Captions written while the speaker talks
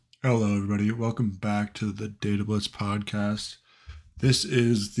Hello, everybody. Welcome back to the Data Blitz podcast. This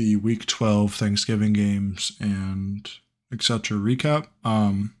is the Week 12 Thanksgiving games and etc. recap.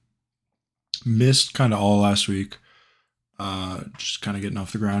 Missed kind of all last week. Just kind of getting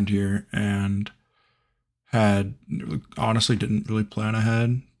off the ground here, and had honestly didn't really plan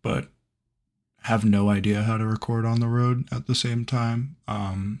ahead, but have no idea how to record on the road at the same time.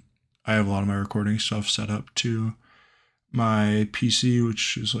 I have a lot of my recording stuff set up to my PC,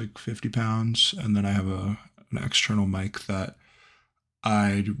 which is like 50 pounds, and then I have an external mic that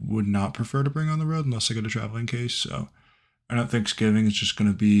I would not prefer to bring on the road unless I get a traveling case. So I know Thanksgiving is just going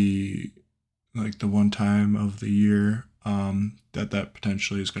to be like the one time of the year that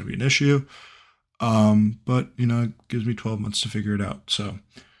potentially is going to be an issue. But it gives me 12 months to figure it out. So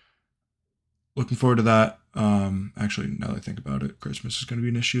looking forward to that. Actually, now that I think about it, Christmas is going to be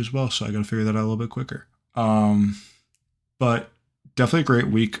an issue as well. So I got to figure that out a little bit quicker. But definitely a great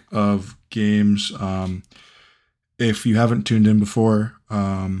week of games. If you haven't tuned in before,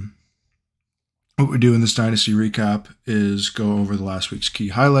 what we do in this Dynasty recap is go over the last week's key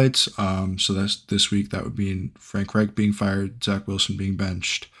highlights. So that's this week. That would be Frank Reich being fired, Zach Wilson being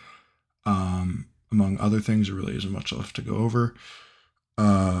benched, among other things. There really isn't much left to go over.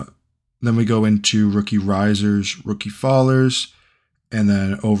 Then we go into rookie risers, rookie fallers, and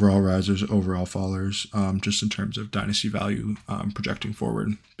then overall risers, overall fallers, just in terms of dynasty value, projecting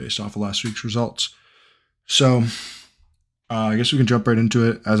forward based off of last week's results. So I guess we can jump right into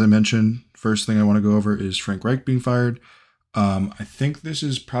it. As I mentioned, first thing I want to go over is Frank Reich being fired. I think this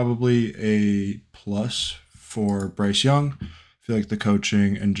is probably a plus for Bryce Young. I feel like the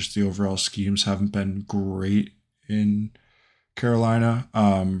coaching and just the overall schemes haven't been great in Carolina.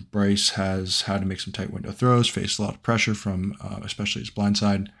 Bryce has had to make some tight window throws, faced a lot of pressure from especially his blind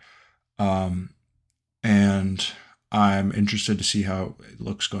side. And I'm interested to see how it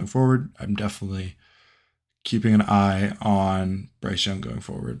looks going forward. I'm definitely keeping an eye on Bryce Young going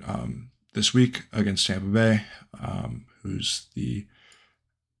forward. This week against Tampa Bay, who's the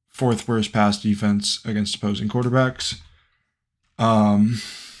fourth worst pass defense against opposing quarterbacks. And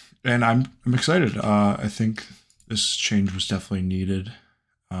I'm excited. I think this change was definitely needed.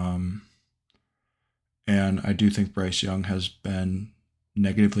 And I do think Bryce Young has been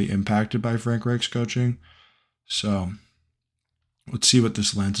negatively impacted by Frank Reich's coaching. So let's see what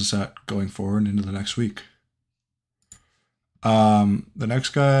this lands us at going forward into the next week. The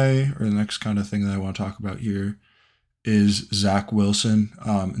next guy, or the next kind of thing that I want to talk about here, is Zach Wilson,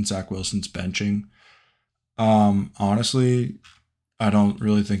 and Zach Wilson's benching. Honestly, I don't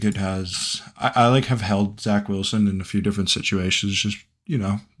really think it has. I like have held Zach Wilson in a few different situations, just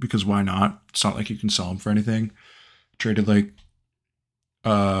because why not? It's not like you can sell him for anything. Traded like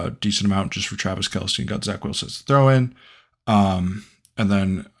a decent amount just for Travis Kelce and got Zach Wilson to throw in. And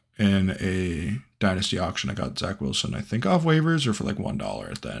then in a Dynasty auction, I got Zach Wilson, I think off waivers or for like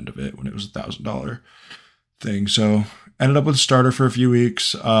 $1 at the end of it when it was $1,000 thing. So ended up with a starter for a few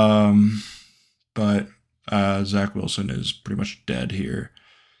weeks. But Zach Wilson is pretty much dead here.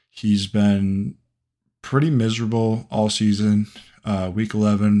 He's been pretty miserable all season. Week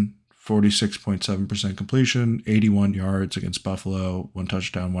 11, 46.7% completion, 81 yards against Buffalo, 1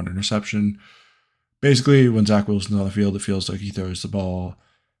 touchdown, 1 interception. Basically, when Zach Wilson's on the field, it feels like he throws the ball,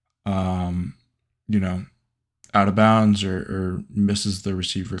 out of bounds or misses the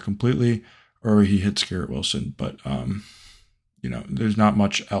receiver completely, or he hits Garrett Wilson. But, there's not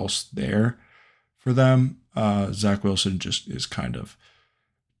much else there for them. Zach Wilson just is kind of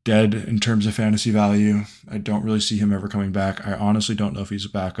dead in terms of fantasy value. I don't really see him ever coming back. I honestly don't know if he's a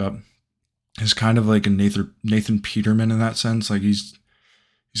backup. He's kind of like a Nathan Peterman in that sense. Like he's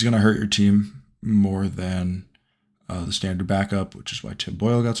going to hurt your team more than the standard backup, which is why Tim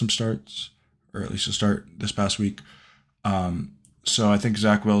Boyle got some starts, or at least a start this past week. So I think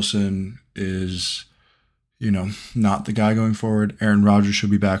Zach Wilson is, not the guy going forward. Aaron Rodgers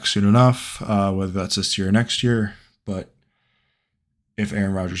should be back soon enough, whether that's this year or next year. But if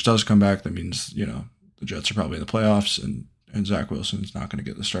Aaron Rodgers does come back, that means, the Jets are probably in the playoffs, and Zach Wilson's not going to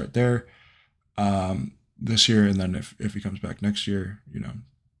get the start there this year. And then if he comes back next year,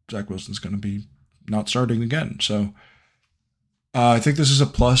 Zach Wilson's going to be not starting again. So I think this is a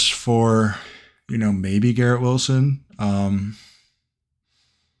plus for, maybe Garrett Wilson.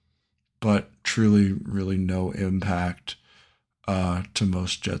 But truly, really no impact to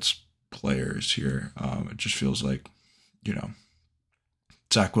most Jets players here. It just feels like,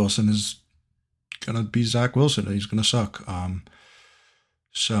 Zach Wilson is going to be Zach Wilson. And he's going to suck.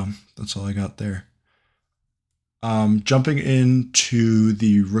 So that's all I got there. Jumping into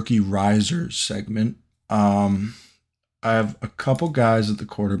the rookie risers segment. I have a couple guys at the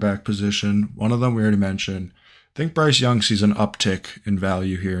quarterback position. One of them we already mentioned. I think Bryce Young sees an uptick in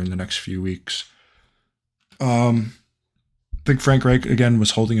value here in the next few weeks. I think Frank Reich, again,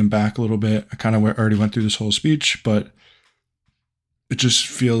 was holding him back a little bit. I kind of already went through this whole speech, but it just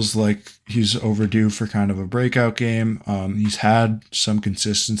feels like he's overdue for kind of a breakout game. He's had some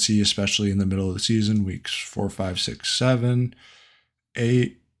consistency, especially in the middle of the season, weeks 4, 5, 6, 7,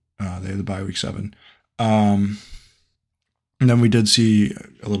 8. They had the bye week 7. And then we did see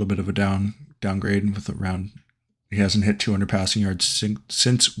a little bit of a downgrade with around. He hasn't hit 200 passing yards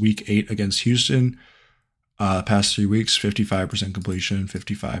since week 8 against Houston. Past 3 weeks, 55% completion,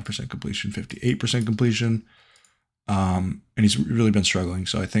 55% completion, 58% completion. And he's really been struggling.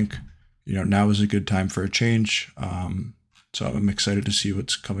 So I think, now is a good time for a change. So I'm excited to see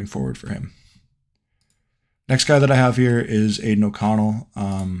what's coming forward for him. Next guy that I have here is Aiden O'Connell.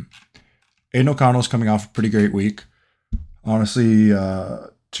 Aiden O'Connell is coming off a pretty great week. Honestly,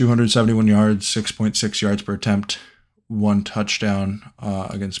 271 yards, 6.6 yards per attempt, 1 touchdown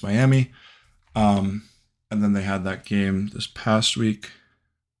against Miami. And then they had that game this past week.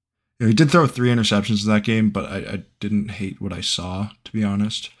 He did throw 3 interceptions in that game, but I didn't hate what I saw, to be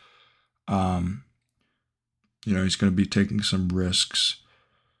honest. He's going to be taking some risks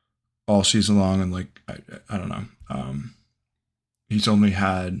all season long, and I don't know. He's only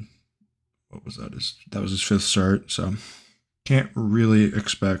had, what was that? That was his 5th start, so can't really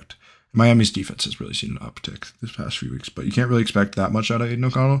expect. Miami's defense has really seen an uptick this past few weeks, but you can't really expect that much out of Aiden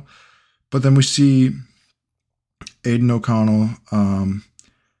O'Connell. But then we see Aiden O'Connell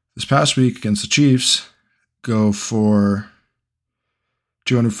this past week against the Chiefs go for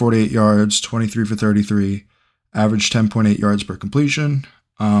 248 yards, 23 for 33, average 10.8 yards per completion,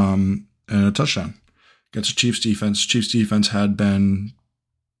 and a touchdown. Against the Chiefs defense. Chiefs defense had been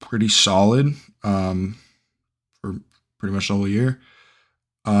pretty solid for pretty much the whole year.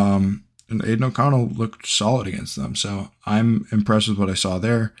 And Aiden O'Connell looked solid against them. So I'm impressed with what I saw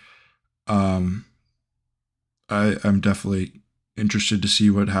there. I'm definitely interested to see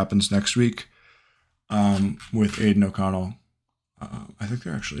what happens next week with Aiden O'Connell. I think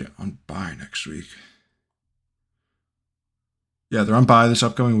they're actually on bye next week. Yeah, they're on bye this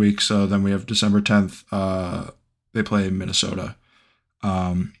upcoming week. So then we have December 10th. They play Minnesota.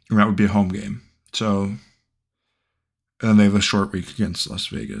 And that would be a home game. So, and then they have a short week against Las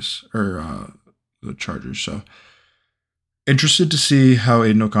Vegas or the Chargers. So interested to see how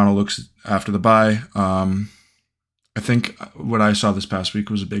Aiden O'Connell looks after the bye. I think what I saw this past week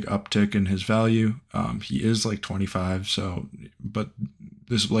was a big uptick in his value. He is 25, but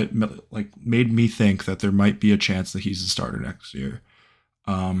this made me think that there might be a chance that he's the starter next year.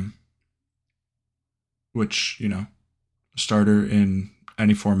 Which, a starter in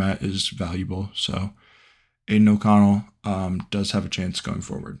any format is valuable. So Aiden O'Connell does have a chance going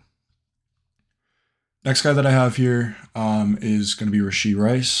forward. Next guy that I have here is going to be Rashee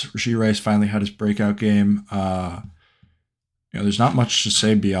Rice. Rashee Rice finally had his breakout game. There's not much to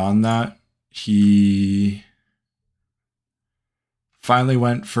say beyond that. He finally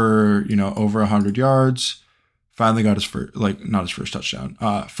went for, over 100 yards. Finally got his first, not his first touchdown.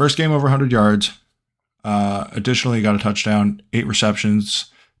 First game over 100 yards. Additionally, got a touchdown, 8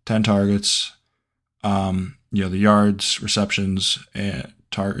 receptions, 10 targets. The yards, receptions, and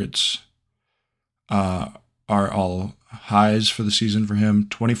targets are all highs for the season for him.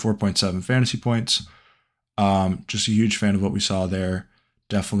 24.7 fantasy points. Just a huge fan of what we saw there.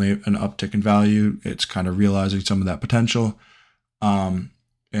 Definitely an uptick in value. It's kind of realizing some of that potential. And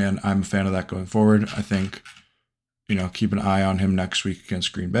I'm a fan of that going forward. I think, keep an eye on him next week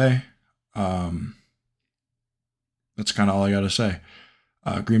against Green Bay. That's kind of all I got to say.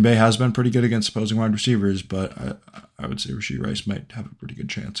 Green Bay has been pretty good against opposing wide receivers, but I would say Rashee Rice might have a pretty good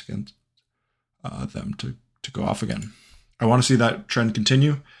chance against them to go off again. I want to see that trend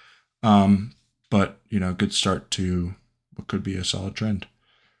continue. But, good start to what could be a solid trend.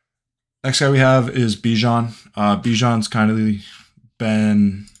 Next guy we have is Bijan. Bijan's kind of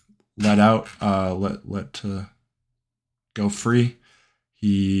been let out, let to go free.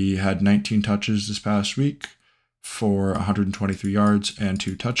 He had 19 touches this past week for 123 yards and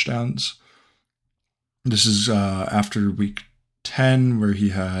 2 touchdowns. This is after week 10 where he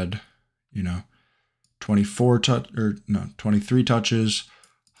had, 23 touches,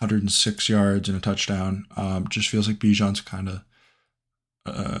 106 yards and a touchdown. Just feels like Bijan's kind of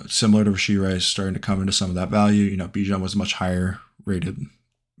similar to Rashee Rice, starting to come into some of that value. Bijan was a much higher rated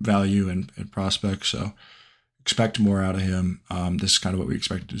value and prospect, so expect more out of him. This is kind of what we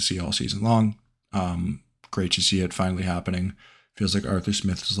expected to see all season long. Great to see it finally happening. Feels like Arthur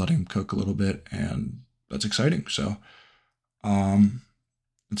Smith is letting him cook a little bit, and that's exciting. So I'd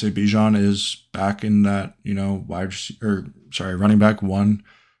say Bijan is back in that, running back one,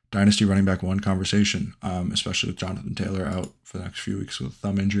 Dynasty running back one conversation, especially with Jonathan Taylor out for the next few weeks with a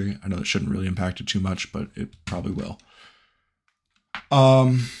thumb injury. I know that shouldn't really impact it too much, but it probably will.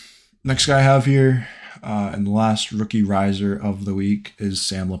 Next guy I have here, and the last rookie riser of the week is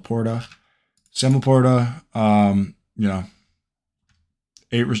Sam Laporta. Sam Laporta,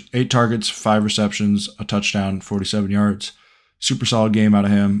 eight targets, 5 receptions, a touchdown, 47 yards. Super solid game out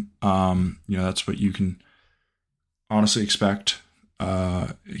of him. That's what you can honestly expect.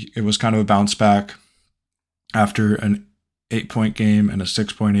 It was kind of a bounce back after an 8-point game and a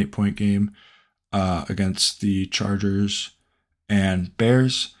 6.8-point game against the Chargers and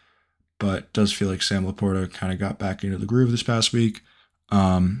Bears, but does feel like Sam Laporta kind of got back into the groove this past week,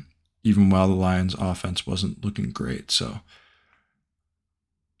 even while the Lions' offense wasn't looking great. So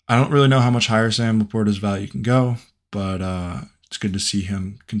I don't really know how much higher Sam Laporta's value can go, but it's good to see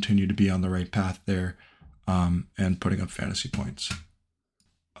him continue to be on the right path there and putting up fantasy points.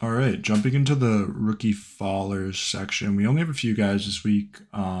 All right, jumping into the rookie fallers section. We only have a few guys this week.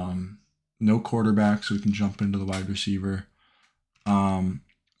 No quarterback, so we can jump into the wide receiver.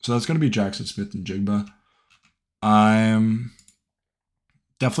 So that's going to be Jackson Smith-Njigba. I'm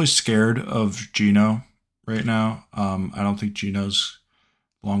definitely scared of Geno right now. I don't think Geno's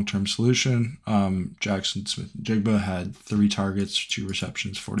long-term solution. Jackson Smith-Njigba had 3 targets, 2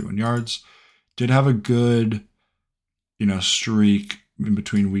 receptions, 41 yards. Did have a good, streak in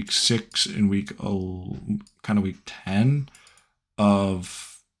between week 6 and week 10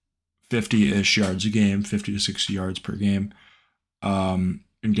 of 50-ish yards a game, 50 to 60 yards per game,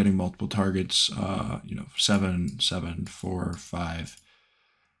 and getting multiple targets, 7, 4, 5.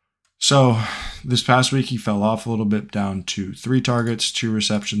 So this past week, he fell off a little bit down to 3 targets, 2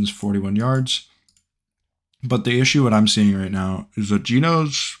 receptions, 41 yards. But the issue what I'm seeing right now is that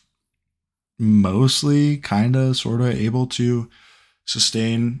Geno's mostly kind of sort of able to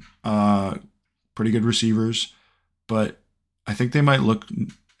sustain pretty good receivers, but I think they might look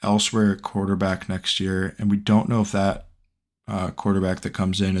elsewhere at quarterback next year, and we don't know if that quarterback that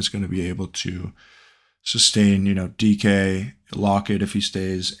comes in is going to be able to sustain, DK, Lockett if he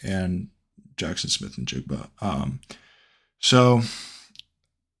stays, and Jackson Smith-Njigba. So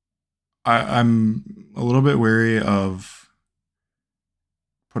I'm a little bit wary of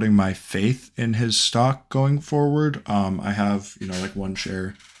putting my faith in his stock going forward. I have, one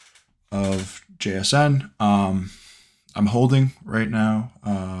share of JSN. I'm holding right now.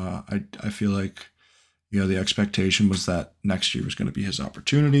 I feel like, the expectation was that next year was going to be his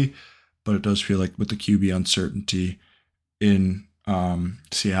opportunity, but it does feel like with the QB uncertainty in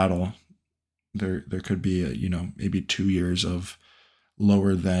Seattle, there could be maybe 2 years of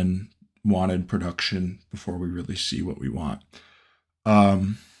lower than wanted production before we really see what we want.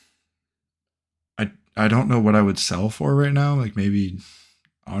 I don't know what I would sell for right now. Like maybe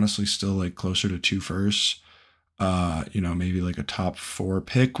honestly still like closer to 2 firsts. Maybe like a top 4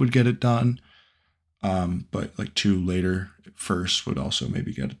 pick would get it done. But like 2 later firsts would also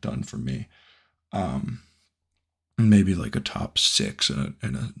maybe get it done for me. Maybe like a top 6 and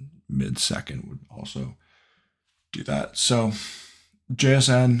a mid second would also do that. So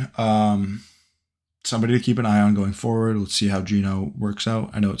JSN, somebody to keep an eye on going forward. Let's see how Geno works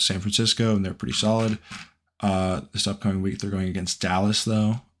out. I know it's San Francisco and they're pretty solid. This upcoming week they're going against Dallas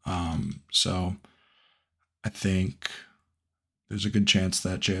though. So I think there's a good chance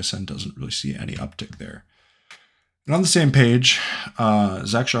that JSN doesn't really see any uptick there. And on the same page,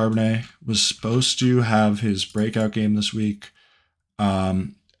 Zach Charbonnet was supposed to have his breakout game this week.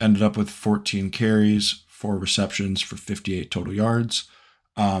 Ended up with 14 carries, 4 receptions for 58 total yards.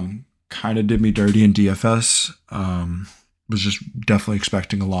 Kind of did me dirty in DFS. Was just definitely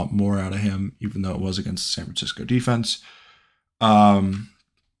expecting a lot more out of him, even though it was against the San Francisco defense. I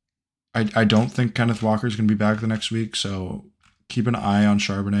don't think Kenneth Walker is going to be back the next week, so keep an eye on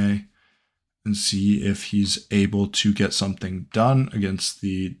Charbonnet and see if he's able to get something done against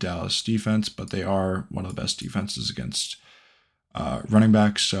the Dallas defense, but they are one of the best defenses against running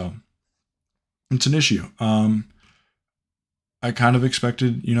backs, so it's an issue. I kind of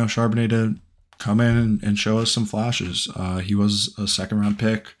expected, Charbonnet to come in and show us some flashes. He was a 2nd-round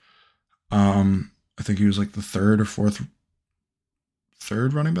pick. I think he was like the 3rd or 4th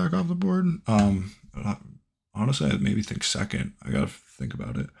running back off the board. Honestly, I maybe think 2nd. I gotta think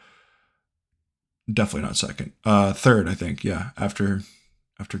about it. Definitely not 2nd. 3rd, I think. Yeah, after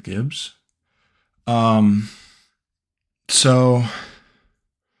Gibbs. So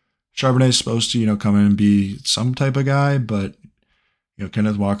Charbonnet is supposed to, come in and be some type of guy, but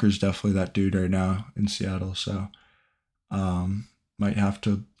Kenneth Walker is definitely that dude right now in Seattle. So Might have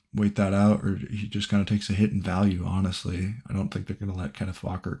to wait that out, or he just kind of takes a hit in value, honestly. I don't think they're going to let Kenneth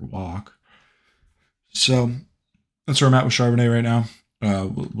Walker walk. So that's where I'm at with Charbonnet right now.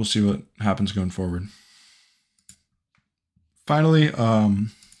 We'll see what happens going forward. Finally,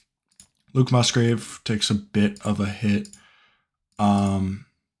 Luke Musgrave takes a bit of a hit.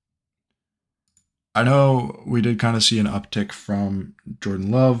 I know we did kind of see an uptick from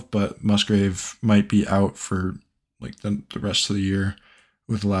Jordan Love, but Musgrave might be out for like the rest of the year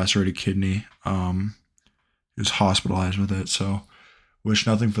with a lacerated kidney. He was hospitalized with it, so wish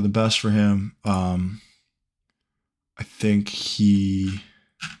nothing for the best for him. I think he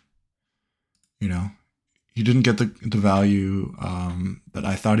didn't get the value that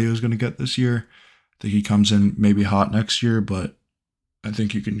I thought he was going to get this year. I think he comes in maybe hot next year, but I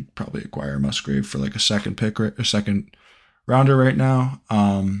think you can probably acquire Musgrave for like a second rounder right now.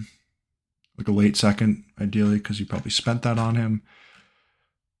 Like a late second, ideally, because you probably spent that on him.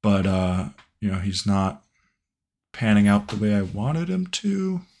 But, he's not panning out the way I wanted him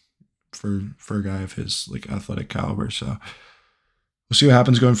to for a guy of his like athletic caliber. So we'll see what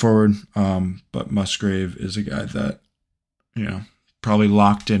happens going forward. But Musgrave is a guy that, probably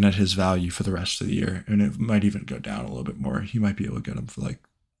locked in at his value for the rest of the year. And it might even go down a little bit more. You might be able to get him for like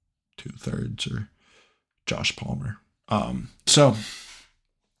 2/3 or Josh Palmer. So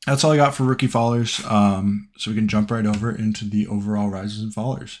that's all I got for rookie fallers. So we can jump right over into the overall rises and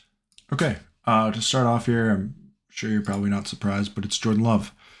fallers. Okay. To start off here, I'm sure you're probably not surprised, but it's Jordan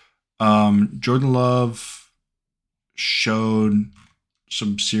Love. Jordan Love showed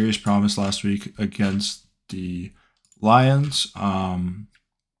some serious promise last week against the Lions. I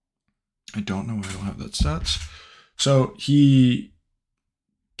don't know why I don't have that stats. So he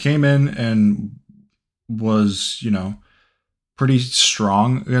came in and was, pretty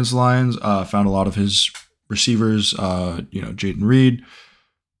strong against the Lions. Found a lot of his receivers, Jaden Reed,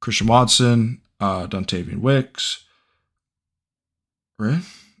 Christian Watson, Dontavian Wicks, right?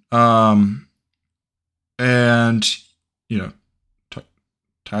 And,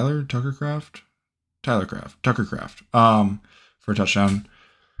 Tucker Craft for a touchdown.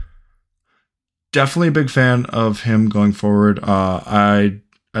 Definitely a big fan of him going forward. I'd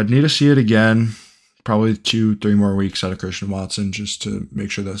need to see it again, probably 2-3 more weeks out of Christian Watson just to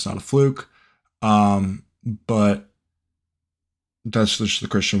make sure that's not a fluke. But that's just the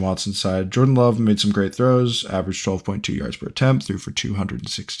Christian Watson side. Jordan Love made some great throws, averaged 12.2 yards per attempt, threw for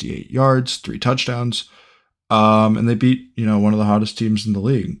 268 yards, 3 touchdowns. And they beat, one of the hottest teams in the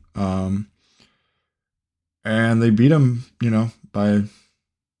league. And they beat him, by,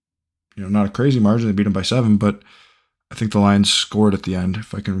 not a crazy margin. They beat him by 7, but I think the Lions scored at the end,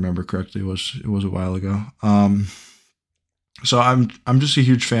 if I can remember correctly. It was a while ago. So I'm just a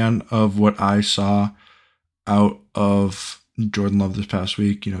huge fan of what I saw out of Jordan Love this past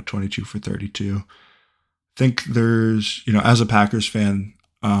week. 22 for 32. I think there's, as a Packers fan,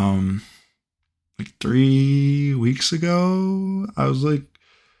 like 3 weeks ago, I was like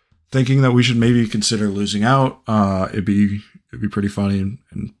thinking that we should maybe consider losing out. It'd be pretty funny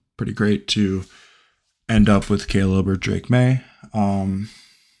and pretty great to end up with Caleb or Drake May.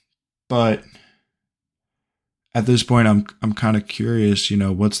 But at this point, I'm kind of curious,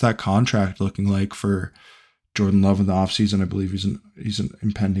 what's that contract looking like for Jordan Love in the offseason? I believe he's an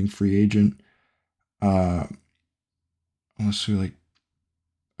impending free agent. Unless we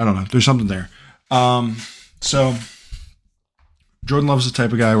I don't know. There's something there. So Jordan Love's the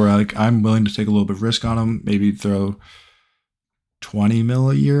type of guy where I'm willing to take a little bit of risk on him, maybe throw $20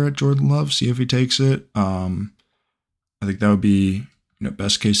 million a year at Jordan Love, see if he takes it. I think that would be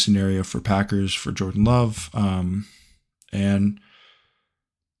best case scenario for Packers for Jordan Love. And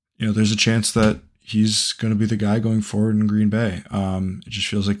there's a chance that he's going to be the guy going forward in Green Bay. It just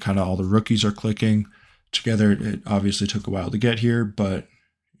feels like kind of all the rookies are clicking together. It obviously took a while to get here, but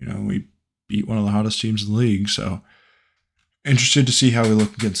we beat one of the hottest teams in the league. So interested to see how we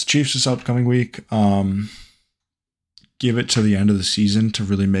look against the Chiefs this upcoming week. Give it to the end of the season to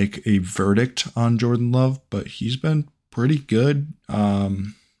really make a verdict on Jordan Love, but he's been pretty good.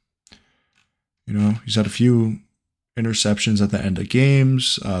 He's had a few interceptions at the end of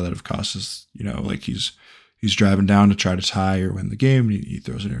games that have cost us, he's driving down to try to tie or win the game. And he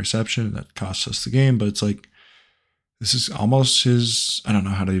throws an interception that costs us the game, but it's like, this is almost his, I don't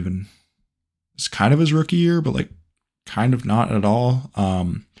know how to even, it's kind of his rookie year, but kind of not at all.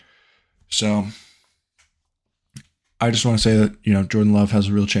 So I just want to say that, Jordan Love has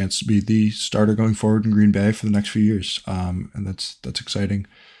a real chance to be the starter going forward in Green Bay for the next few years. And that's exciting.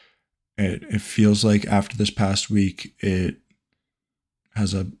 It feels like after this past week, it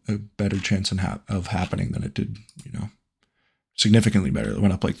has a better chance of happening than it did, significantly better. It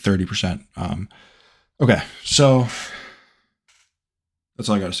went up like 30%. Okay, so that's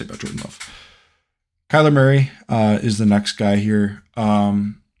all I got to say about Jordan Love. Kyler Murray is the next guy here.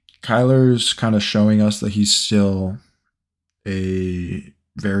 Kyler's kind of showing us that he's still a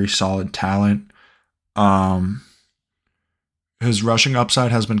very solid talent. His rushing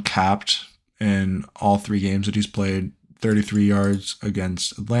upside has been capped in all 3 games that he's played. 33 yards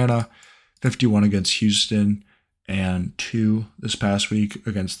against Atlanta, 51 against Houston, and 2 this past week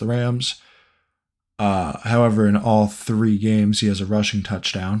against the Rams. However, in all 3 games, he has a rushing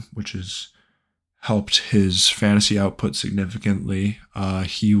touchdown, which has helped his fantasy output significantly.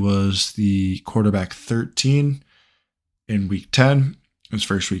 He was the quarterback 13 in week 10, his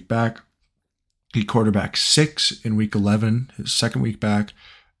first week back. He quarterback 6 in week 11, his second week back.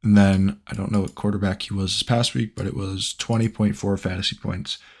 And then I don't know what quarterback he was this past week, but it was 20.4 fantasy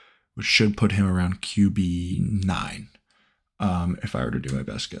points, which should put him around QB 9, if I were to do my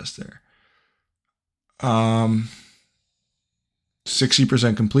best guess there.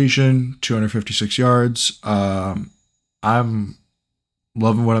 60% completion, 256 yards. I'm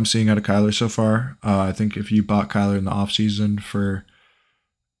loving what I'm seeing out of Kyler so far. I think if you bought Kyler in the offseason for,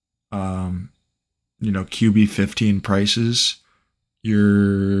 QB 15 prices,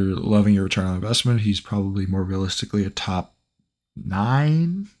 you're loving your return on investment. He's probably more realistically a top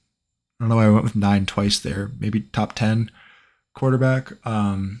 9. I don't know why I went with 9 twice there. Maybe top 10 quarterback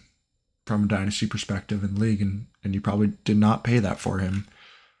from a dynasty perspective in the league, and you probably did not pay that for him.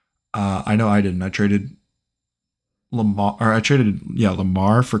 I know I didn't. I traded Lamar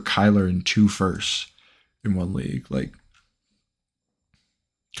for Kyler in 2 firsts in one league. Like,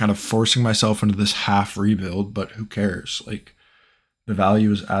 kind of forcing myself into this half rebuild, but who cares? Like, the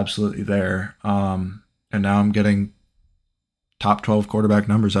value is absolutely there. And now I'm getting top 12 quarterback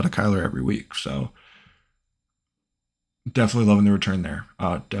numbers out of Kyler every week. So definitely loving the return there.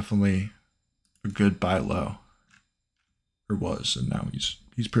 Definitely a good buy low, or was, and now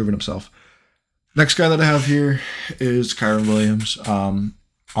he's proven himself. Next guy that I have here is Kyren Williams.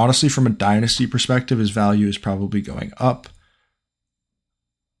 Honestly, from a dynasty perspective, his value is probably going up.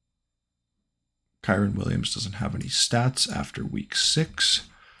 Kyren Williams doesn't have any stats after week 6.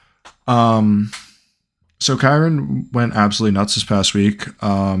 So Kyren went absolutely nuts this past week.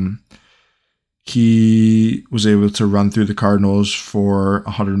 He was able to run through the Cardinals for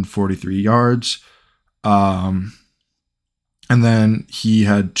 143 yards. And then he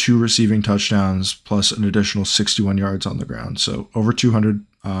had 2 receiving touchdowns plus an additional 61 yards on the ground. So over 200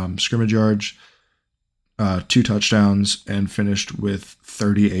 scrimmage yards, 2 touchdowns, and finished with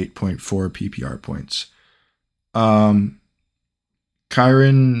 38.4 PPR points.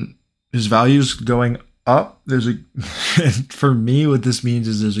 Kyren, his value is going up. For me, what this means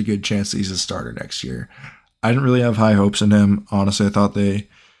is there's a good chance that he's a starter next year. I didn't really have high hopes in him. Honestly, I thought they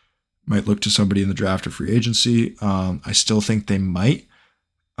might look to somebody in the draft or free agency. I still think they might.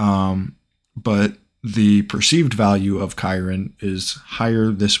 But the perceived value of Kyren is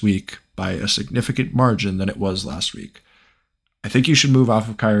higher this week by a significant margin than it was last week. I think you should move off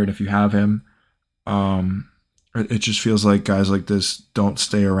of Kyren if you have him. It just feels like guys like this don't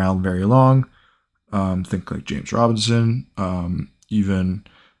stay around very long. Think like James Robinson, even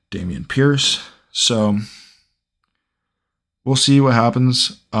Dameon Pierce. So we'll see what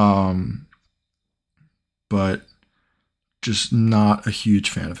happens. But just not a huge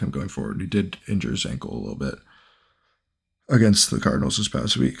fan of him going forward. He did injure his ankle a little bit against the Cardinals this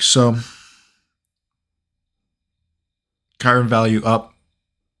past week. So Kyren value up,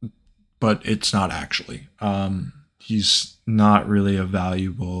 but it's not actually. He's not really a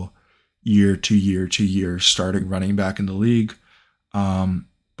valuable year to year starting running back in the league.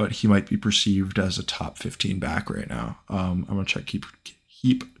 But he might be perceived as a top 15 back right now. I'm going to check keep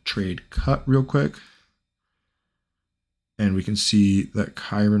trade cut real quick. And we can see that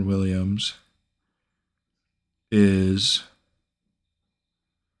Kyren Williams this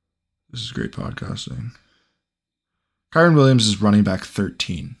is great podcasting. Kyren Williams is running back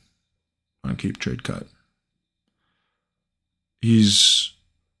 13 on keep trade cut. He's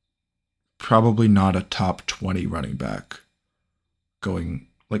probably not a top 20 running back going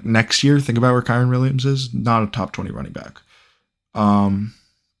like next year. Think about where Kyren Williams is, not a top 20 running back.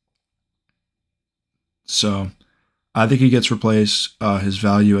 So I think he gets replaced. His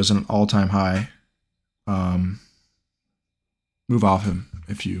value is an all-time high. Move off him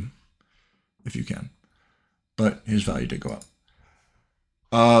if you can. But his value did go up.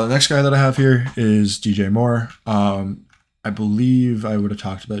 The next guy that I have here is DJ Moore. I believe I would have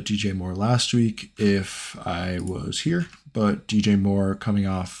talked about DJ Moore last week if I was here. But DJ Moore coming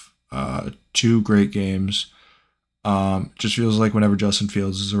off 2 great games. Just feels like whenever Justin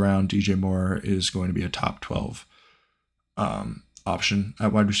Fields is around, DJ Moore is going to be a top 12 option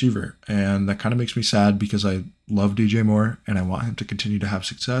at wide receiver. And that kind of makes me sad because I love DJ Moore and I want him to continue to have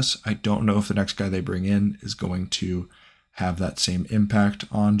success. I don't know if the next guy they bring in is going to have that same impact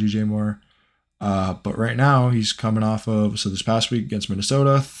on DJ Moore. But right now he's coming off of, so this past week against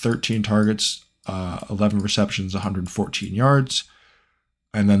Minnesota, 13 targets, 11 receptions, 114 yards.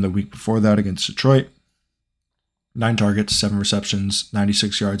 And then the week before that against Detroit, 9 targets, 7 receptions,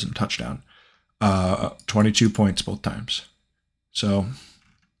 96 yards, and a touchdown. 22 points both times. So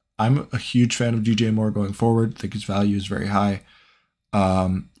I'm a huge fan of DJ Moore going forward. I think his value is very high.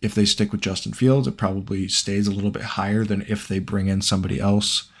 If they stick with Justin Fields, it probably stays a little bit higher than if they bring in somebody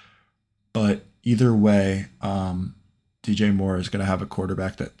else. But either way, DJ Moore is going to have a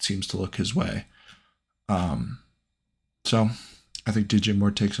quarterback that seems to look his way. So I think DJ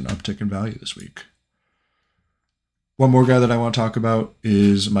Moore takes an uptick in value this week. One more guy that I want to talk about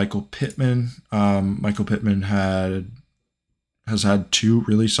is Michael Pittman. Michael Pittman has had 2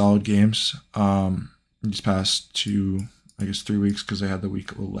 really solid games these past 2, I guess 3 weeks, because they had the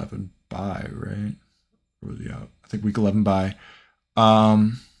week 11 bye, right? Or was he out? I think week 11 bye.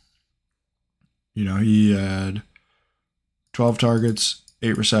 He had 12 targets,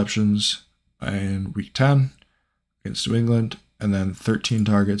 8 receptions in week 10 against New England, and then 13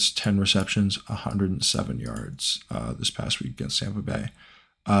 targets, 10 receptions, 107 yards this past week against Tampa Bay,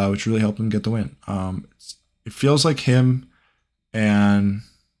 which really helped him get the win. It feels like him and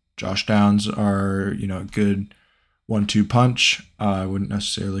Josh Downs are, a good 1-2 punch. I wouldn't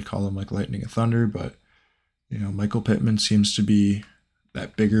necessarily call them like lightning and thunder, but, Michael Pittman seems to be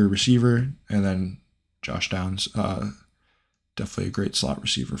that bigger receiver, and then Josh Downs, definitely a great slot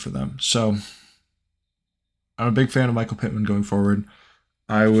receiver for them. So I'm a big fan of Michael Pittman going forward.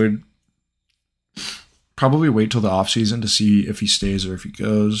 I would probably wait till the offseason to see if he stays or if he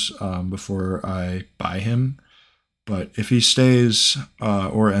goes before I buy him. But if he stays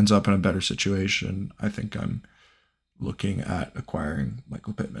or ends up in a better situation, I think I'm looking at acquiring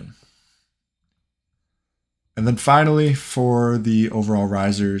Michael Pittman. And then finally, for the overall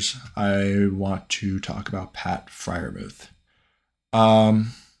risers, I want to talk about Pat Freiermuth.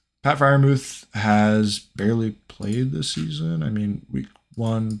 Pat Freiermuth has barely played this season. I mean, week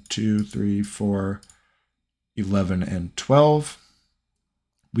 1, 2, 3, 4, 11, and 12.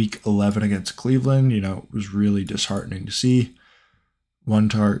 Week 11 against Cleveland, was really disheartening to see. 1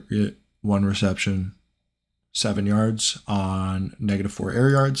 target, 1 reception, 7 yards on -4 air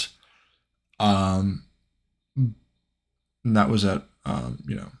yards. And that was at,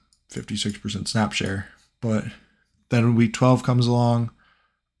 56% snap share. But then week 12 comes along,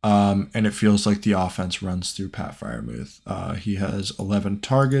 and it feels like the offense runs through Pat Freiermuth. He has 11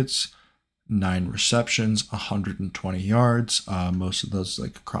 targets, 9 receptions, 120 yards, most of those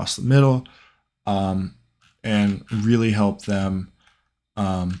like across the middle, and really helped them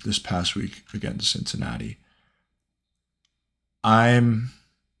this past week against Cincinnati. I'm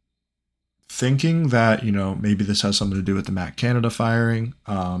thinking that, maybe this has something to do with the Matt Canada firing.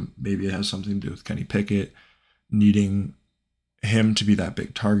 Maybe it has something to do with Kenny Pickett needing him to be that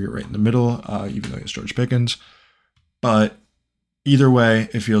big target right in the middle, even though it's George Pickens. But either way,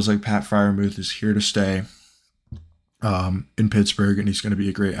 it feels like Pat Freiermuth is here to stay in Pittsburgh, and he's going to be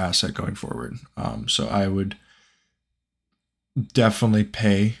a great asset going forward. So I would definitely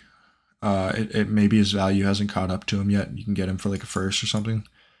pay. It maybe his value hasn't caught up to him yet. You can get him for like a first or something.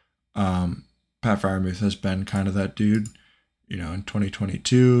 Pat Freiermuth has been kind of that dude. In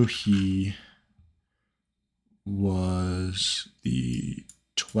 2022, he was the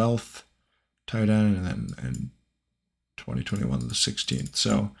 12th tight end, and then in 2021, the 16th.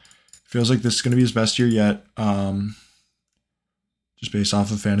 So feels like this is going to be his best year yet. Just based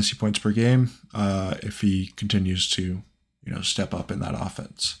off of fantasy points per game, if he continues to, step up in that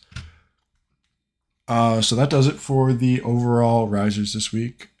offense. So that does it for the overall risers this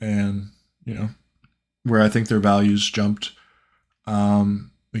week, and where I think their values jumped.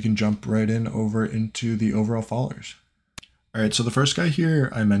 We can jump right over into the overall fallers. All right, so the first guy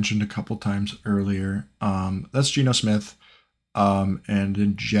here I mentioned a couple times earlier. That's Geno Smith, and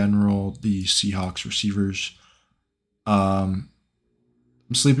in general the Seahawks receivers. I'm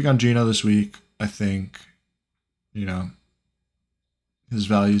sleeping on Geno this week. I think, his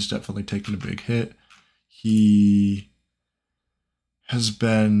value's definitely taken a big hit. He has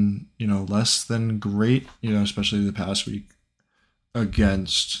been, less than great, especially the past week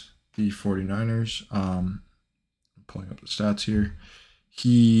against the 49ers. I'm pulling up the stats here.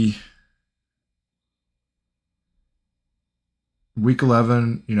 Week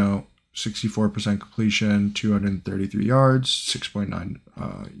 11, 64% completion, 233 yards,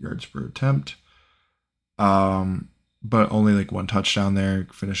 6.9 yards per attempt. But only like one touchdown there.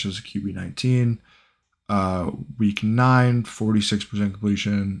 Finishes QB 19. Week 9, 46%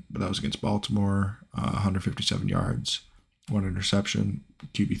 completion, but that was against Baltimore. 157 yards, one interception,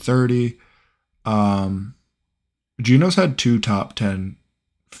 QB 30. Geno's had 2 top 10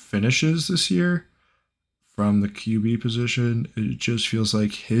 finishes this year from the QB position. It just feels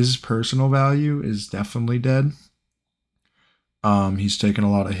like his personal value is definitely dead. He's taken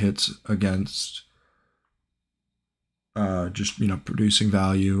a lot of hits against just, producing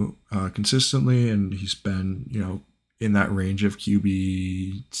value consistently, and he's been, in that range of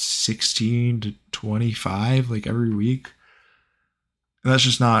QB 16 to 25 like every week. And that's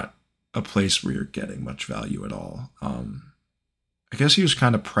just not a place where you're getting much value at all. I guess he was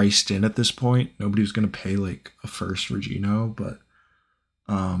kind of priced in at this point. Nobody was going to pay like a first for Geno, but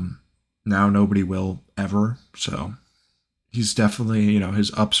now nobody will ever. So he's definitely, his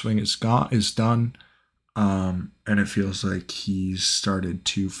upswing is done. And it feels like he's started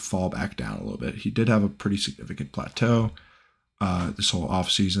to fall back down a little bit. He did have a pretty significant plateau this whole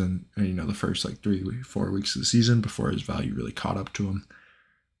offseason, and the first like 3-4 weeks of the season before his value really caught up to him.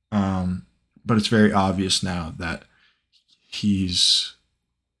 But it's very obvious now that he's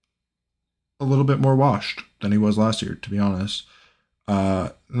a little bit more washed than he was last year, to be honest.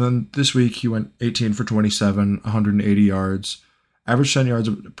 And then this week he went 18 for 27, 180 yards, average 10 yards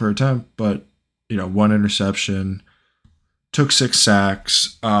per attempt, but one interception, took 6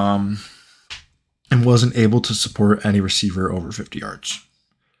 sacks, and wasn't able to support any receiver over 50 yards.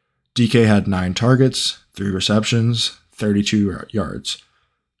 DK had 9 targets, 3 receptions, 32 yards.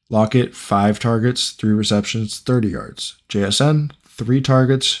 Lockett, 5 targets, 3 receptions, 30 yards. JSN, 3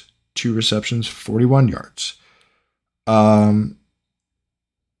 targets, 2 receptions, 41 yards. So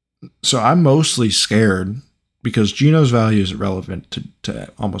I'm mostly scared because Geno's value is irrelevant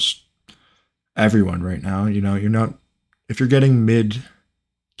to almost everyone right now. You're not, if you're getting mid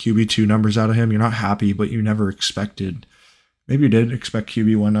QB2 numbers out of him, you're not happy, but you never expected, maybe you did expect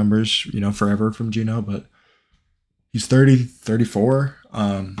QB1 numbers, forever from Geno, but he's 34.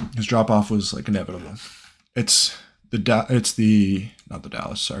 His drop off was like inevitable. It's the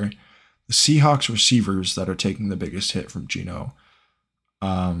Seahawks receivers that are taking the biggest hit from Geno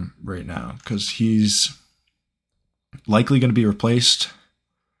right now, because he's likely going to be replaced.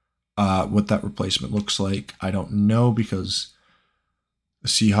 What that replacement looks like, I don't know, because the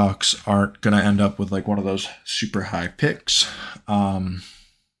Seahawks aren't going to end up with like one of those super high picks.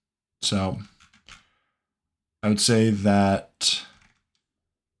 So I would say that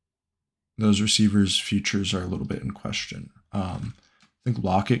those receivers' futures are a little bit in question. I think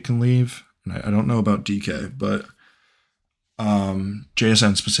Lockett can leave, and I don't know about DK, but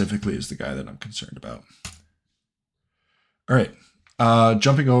JSN specifically is the guy that I'm concerned about. All right.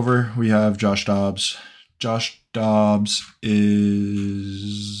 Jumping over, we have Josh Dobbs. Josh Dobbs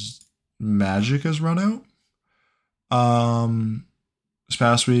is magic has run out. This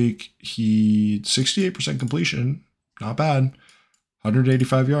past week, he 68% completion, not bad.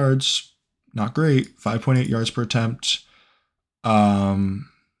 185 yards, not great. 5.8 yards per attempt. 4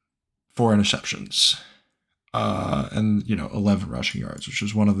 interceptions. And 11 rushing yards, which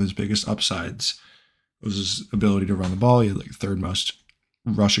was one of his biggest upsides. Was his ability to run the ball. He had like 3rd most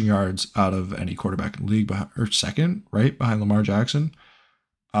rushing yards out of any quarterback in the league, or 2nd, right behind Lamar Jackson,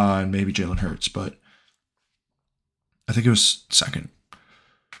 and maybe Jalen Hurts, but I think it was 2nd.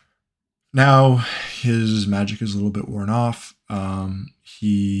 Now his magic is a little bit worn off.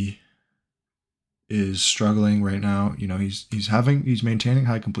 He is struggling right now. He's maintaining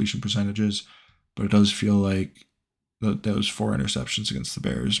high completion percentages, but it does feel like those 4 interceptions against the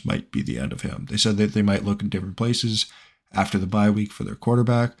Bears might be the end of him. They said that they might look in different places after the bye week for their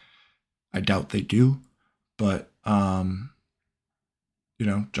quarterback. I doubt they do, but Josh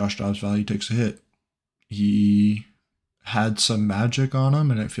Dobbs' value takes a hit. He had some magic on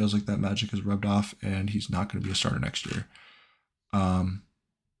him, and it feels like that magic has rubbed off, and he's not going to be a starter next year.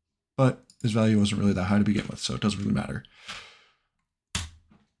 But his value wasn't really that high to begin with, so it doesn't really matter.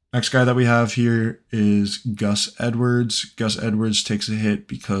 Next guy that we have here is Gus Edwards. Gus Edwards takes a hit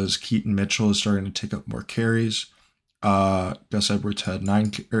because Keaton Mitchell is starting to take up more carries. Gus Edwards had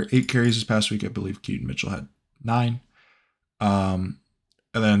 8 carries this past week. I believe Keaton Mitchell had 9. And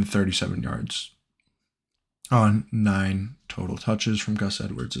then 37 yards on 9 total touches from Gus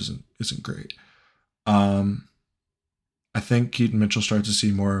Edwards isn't great. I think Keaton Mitchell starts to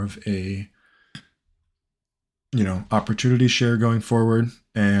see more of a opportunity share going forward,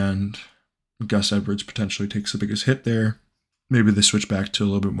 and Gus Edwards potentially takes the biggest hit there. Maybe they switch back to a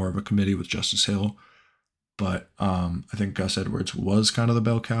little bit more of a committee with Justice Hill. But I think Gus Edwards was kind of the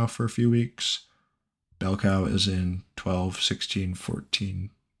bell cow for a few weeks. Bell cow is in 12, 16, 14,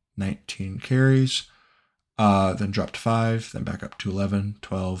 19 carries. Then dropped to 5, then back up to 11,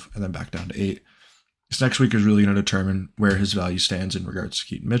 12, and then back down to 8. This next week is really going to determine where his value stands in regards to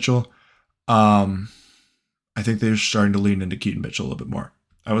Keaton Mitchell. I think they're starting to lean into Keaton Mitchell a little bit more.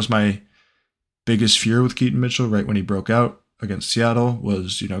 That was my biggest fear with Keaton Mitchell right when he broke out against Seattle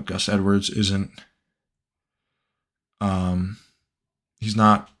was, Gus Edwards isn't, he's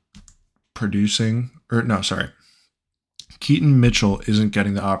not producing, Keaton Mitchell isn't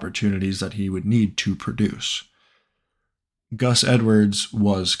getting the opportunities that he would need to produce. Gus Edwards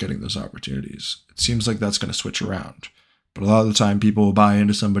was getting those opportunities. It seems like that's going to switch around. But a lot of the time people will buy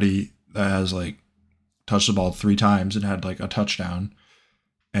into somebody that has touched the ball 3 times and had a touchdown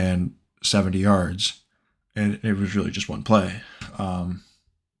and 70 yards. And it was really just one play.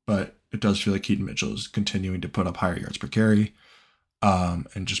 But it does feel like Keaton Mitchell is continuing to put up higher yards per carry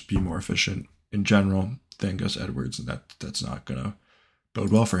and just be more efficient in general than Gus Edwards. And that's not going to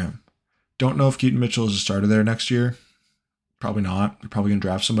bode well for him. Don't know if Keaton Mitchell is a starter there next year. Probably not. They're probably going to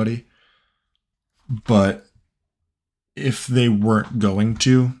draft somebody. But if they weren't going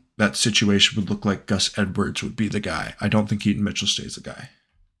to, that situation would look like Gus Edwards would be the guy. I don't think Keaton Mitchell stays the guy.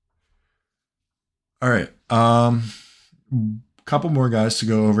 All right. Couple more guys to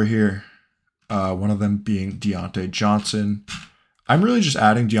go over here. One of them being Deontay Johnson. I'm really just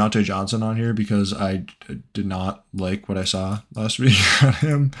adding Deontay Johnson on here because I did not like what I saw last week on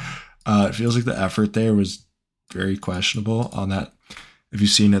him. It feels like the effort there was very questionable on that. If you've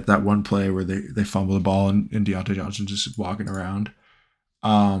seen it, that one play where they fumble the ball and Deontay Johnson just walking around.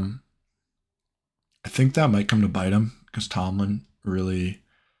 I think that might come to bite him because Tomlin really,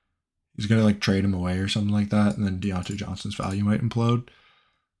 he's going to trade him away or something like that. And then Deontay Johnson's value might implode.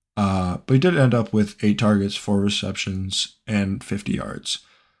 But he did end up with 8 targets, 4 receptions, and 50 yards.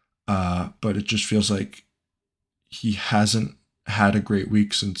 But it just feels like he hasn't had a great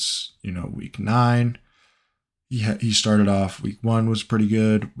week since, week 9. He started off week 1 was pretty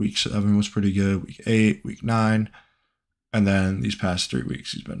good. Week 7 was pretty good. Week 8, week 9. And then these past 3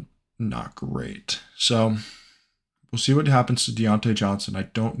 weeks, he's been not great. So we'll see what happens to Deontay Johnson. I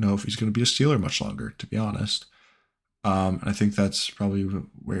don't know if he's going to be a Steeler much longer, to be honest. And I think that's probably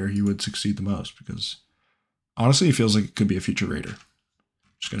where he would succeed the most because honestly, he feels like it could be a future Raider.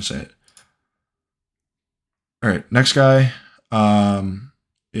 Just going to say it. All right, next guy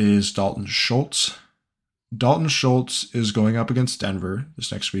is Dalton Schultz. Dalton Schultz is going up against Denver this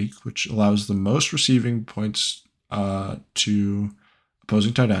next week, which allows the most receiving points to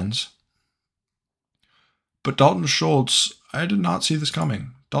opposing tight ends. But Dalton Schultz, I did not see this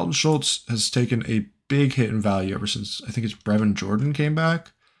coming. Dalton Schultz has taken a big hit in value ever since I think it's Brevin Jordan came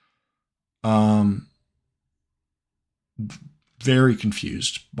back. Very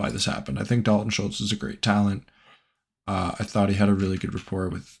confused why this happened. I think Dalton Schultz is a great talent. I thought he had a really good rapport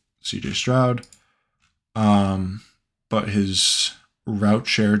with CJ Stroud. But his route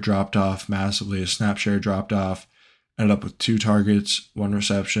share dropped off massively. His snap share dropped off. Ended up with 2 targets, 1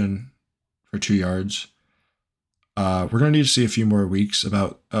 reception for 2 yards. We're going to need to see a few more weeks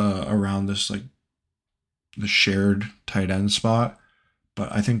about around this the shared tight end spot. But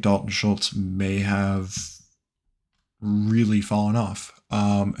I think Dalton Schultz may have really fallen off.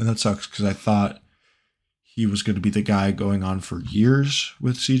 And that sucks because I thought he was going to be the guy going on for years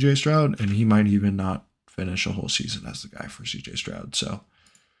with CJ Stroud, and he might even not finish a whole season as the guy for CJ Stroud. So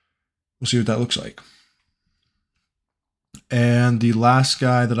we'll see what that looks like. And the last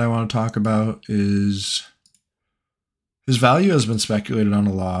guy that I want to talk about is his value has been speculated on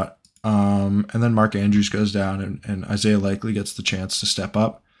a lot. And then Mark Andrews goes down and Isaiah Likely gets the chance to step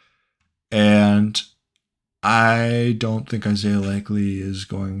up. And I don't think Isaiah Likely is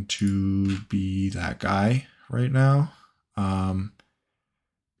going to be that guy right now.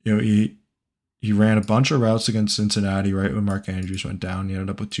 He ran a bunch of routes against Cincinnati right when Mark Andrews went down. He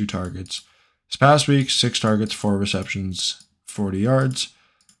ended up with 2 targets. This past week, 6 targets, 4 receptions, 40 yards.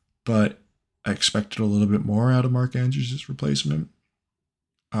 But I expected a little bit more out of Mark Andrews' replacement.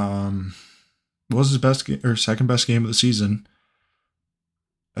 It was his best or second best game of the season.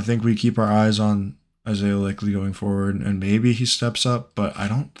 I think we keep our eyes on Isaiah Likely going forward, and maybe he steps up, but I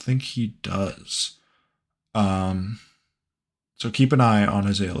don't think he does. So keep an eye on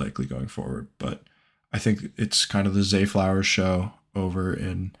Isaiah Likely going forward, but I think it's kind of the Zay Flowers show over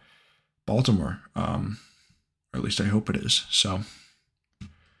in Baltimore, or at least I hope it is. So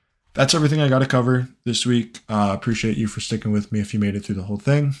that's everything I got to cover this week. Appreciate you for sticking with me if you made it through the whole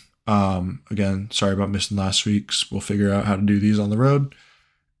thing. Again, sorry about missing last week's. We'll figure out how to do these on the road.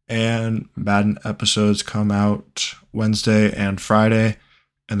 And Madden episodes come out Wednesday and Friday,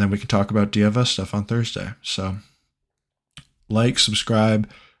 and then we can talk about DFS stuff on Thursday. So like, subscribe,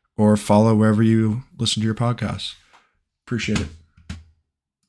 or follow wherever you listen to your podcasts. Appreciate it.